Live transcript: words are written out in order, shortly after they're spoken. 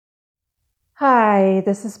Hi,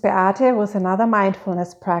 this is Beate with another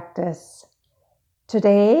mindfulness practice.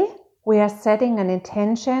 Today, we are setting an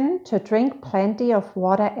intention to drink plenty of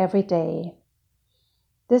water every day.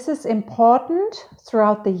 This is important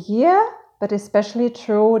throughout the year, but especially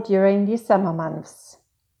true during the summer months.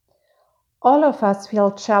 All of us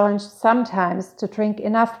feel challenged sometimes to drink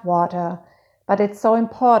enough water, but it's so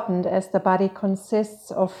important as the body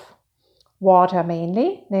consists of water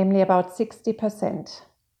mainly, namely about 60%.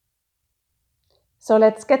 So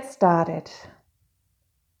let's get started.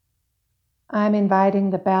 I'm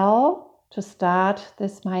inviting the bell to start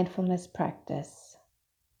this mindfulness practice.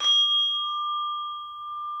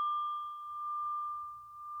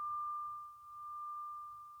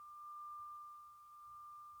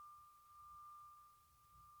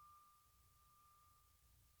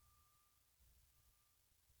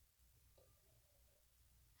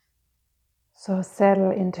 So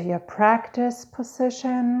settle into your practice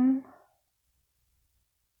position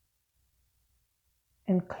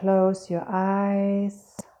and close your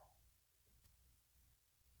eyes.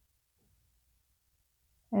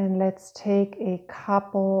 And let's take a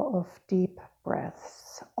couple of deep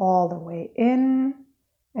breaths all the way in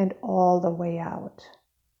and all the way out.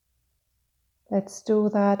 Let's do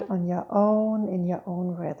that on your own, in your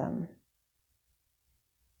own rhythm.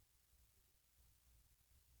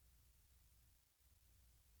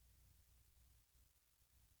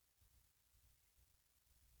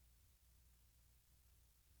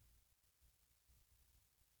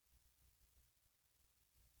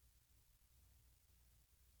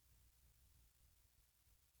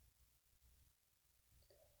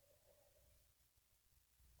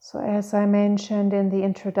 So as I mentioned in the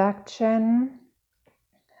introduction,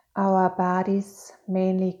 our bodies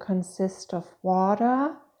mainly consist of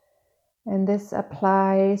water, and this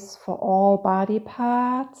applies for all body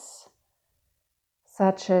parts,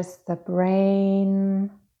 such as the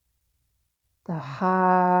brain, the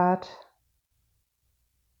heart,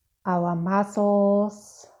 our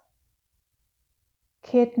muscles,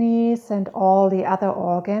 kidneys, and all the other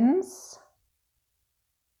organs,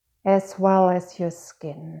 as well as your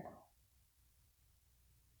skin.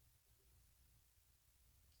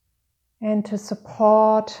 And to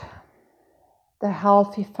support the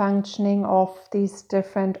healthy functioning of these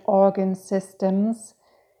different organ systems,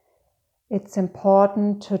 it's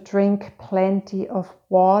important to drink plenty of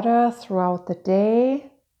water throughout the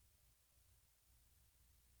day,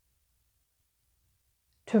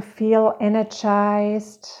 to feel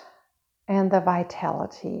energized and the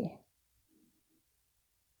vitality.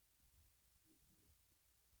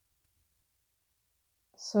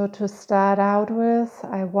 So to start out with,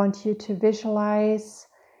 I want you to visualize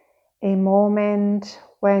a moment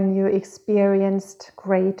when you experienced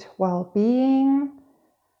great well-being.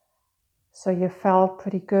 So you felt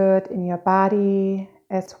pretty good in your body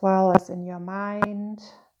as well as in your mind.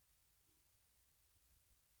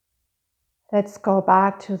 Let's go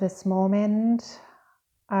back to this moment,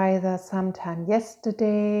 either sometime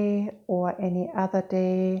yesterday or any other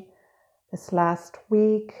day this last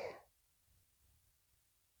week,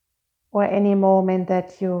 or any moment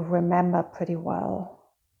that you remember pretty well.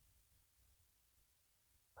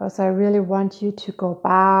 Because I really want you to go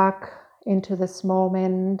back into this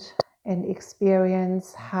moment and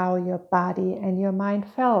experience how your body and your mind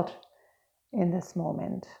felt in this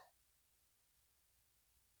moment.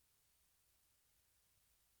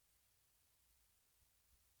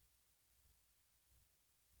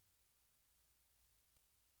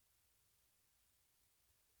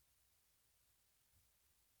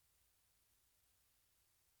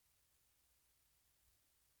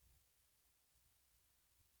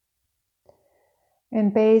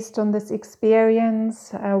 And based on this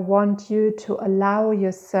experience, I want you to allow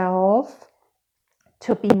yourself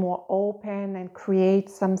to be more open and create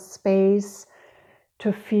some space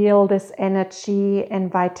to feel this energy and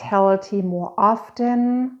vitality more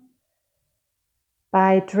often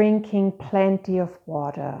by drinking plenty of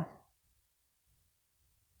water.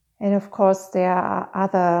 And of course, there are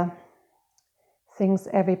other things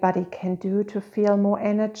everybody can do to feel more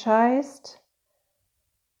energized.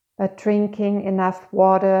 But drinking enough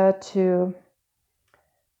water to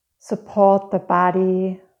support the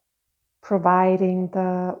body, providing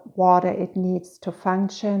the water it needs to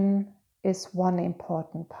function, is one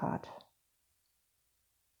important part.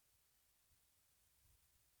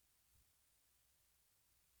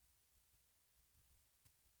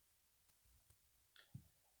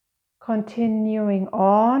 Continuing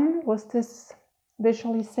on with this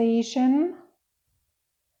visualization,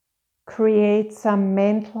 create some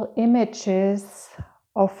mental images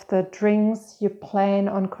of the drinks you plan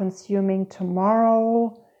on consuming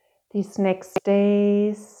tomorrow, these next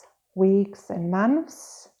days, weeks, and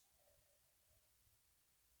months.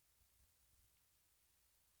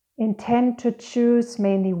 Intend to choose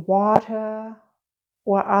mainly water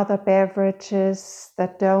or other beverages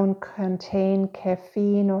that don't contain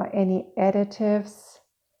caffeine or any additives.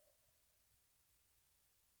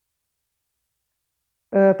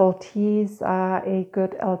 Herbal teas are a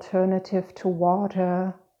good alternative to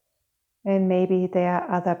water, and maybe there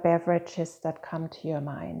are other beverages that come to your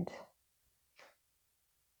mind.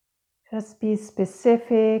 Just be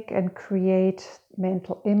specific and create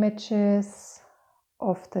mental images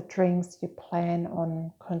of the drinks you plan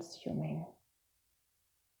on consuming.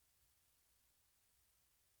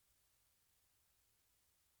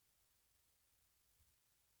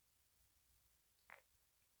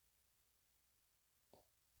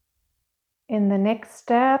 In the next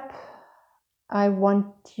step, I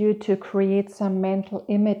want you to create some mental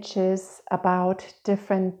images about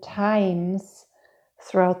different times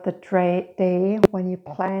throughout the day when you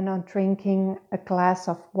plan on drinking a glass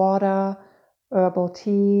of water, herbal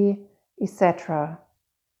tea, etc.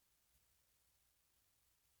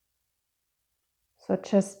 So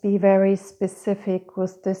just be very specific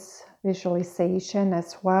with this visualization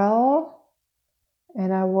as well.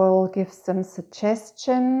 And I will give some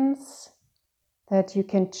suggestions that you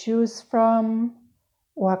can choose from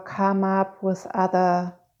or come up with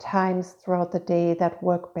other times throughout the day that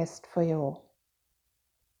work best for you.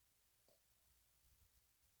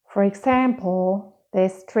 For example,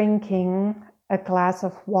 there's drinking a glass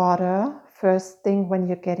of water first thing when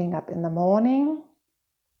you're getting up in the morning.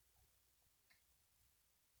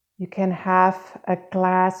 You can have a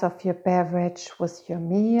glass of your beverage with your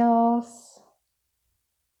meals.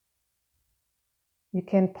 You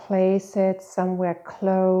can place it somewhere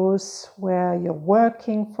close where you're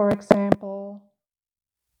working, for example.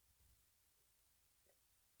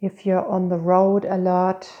 If you're on the road a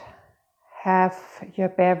lot, have your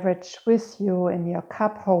beverage with you in your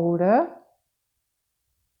cup holder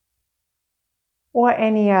or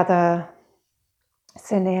any other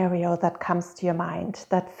scenario that comes to your mind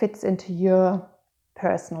that fits into your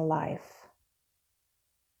personal life.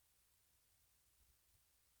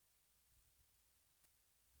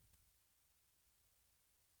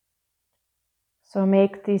 So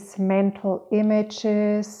make these mental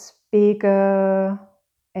images bigger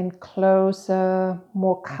and closer,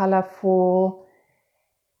 more colorful,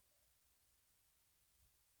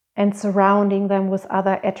 and surrounding them with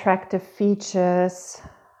other attractive features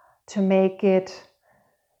to make it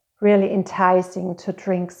really enticing to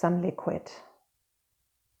drink some liquid.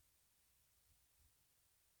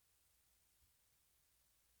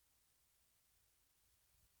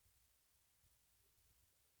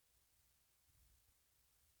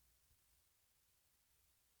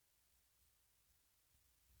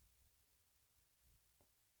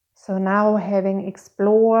 So now, having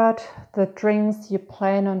explored the drinks you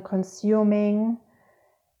plan on consuming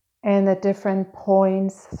and the different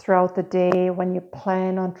points throughout the day when you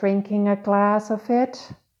plan on drinking a glass of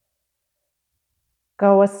it,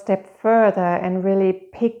 go a step further and really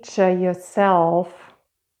picture yourself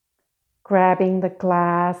grabbing the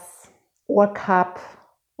glass or cup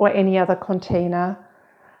or any other container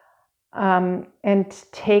and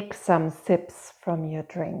take some sips from your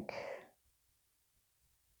drink.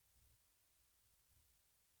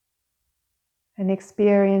 And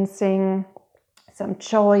experiencing some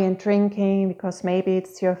joy in drinking because maybe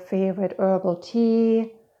it's your favorite herbal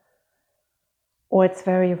tea, or it's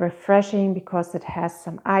very refreshing because it has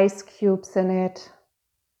some ice cubes in it.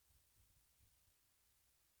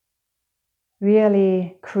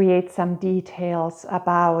 Really create some details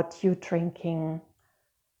about you drinking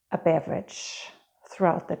a beverage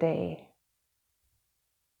throughout the day.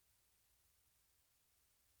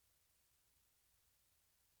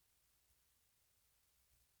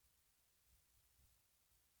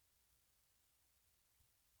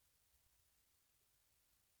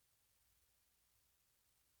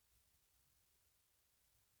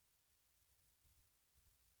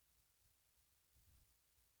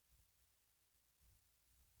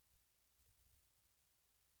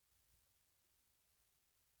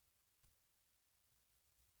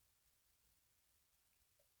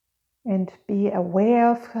 And be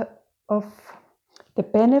aware of the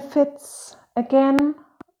benefits again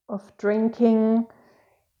of drinking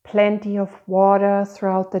plenty of water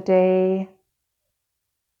throughout the day,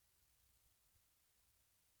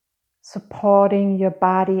 supporting your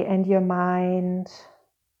body and your mind,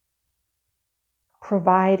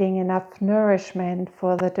 providing enough nourishment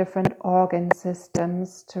for the different organ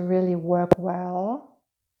systems to really work well.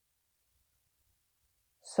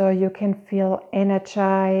 so you can feel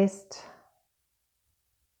energized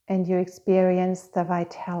and you experience the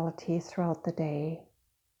vitality throughout the day.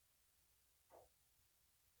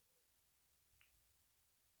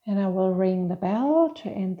 And I will ring the bell to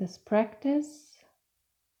end this practice.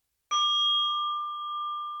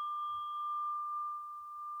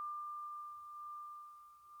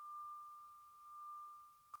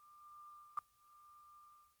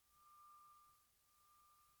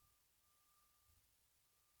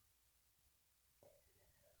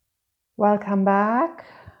 Welcome back.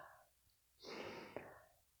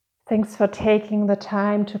 Thanks for taking the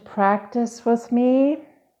time to practice with me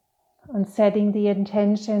and setting the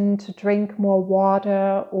intention to drink more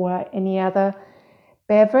water or any other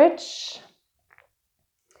beverage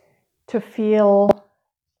to feel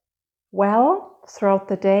well throughout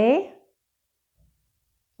the day.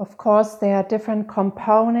 Of course, there are different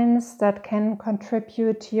components that can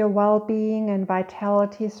contribute to your well-being and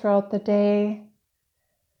vitality throughout the day.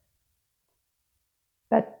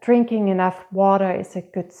 But drinking enough water is a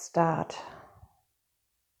good start.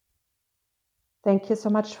 Thank you so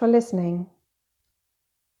much for listening.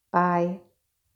 Bye.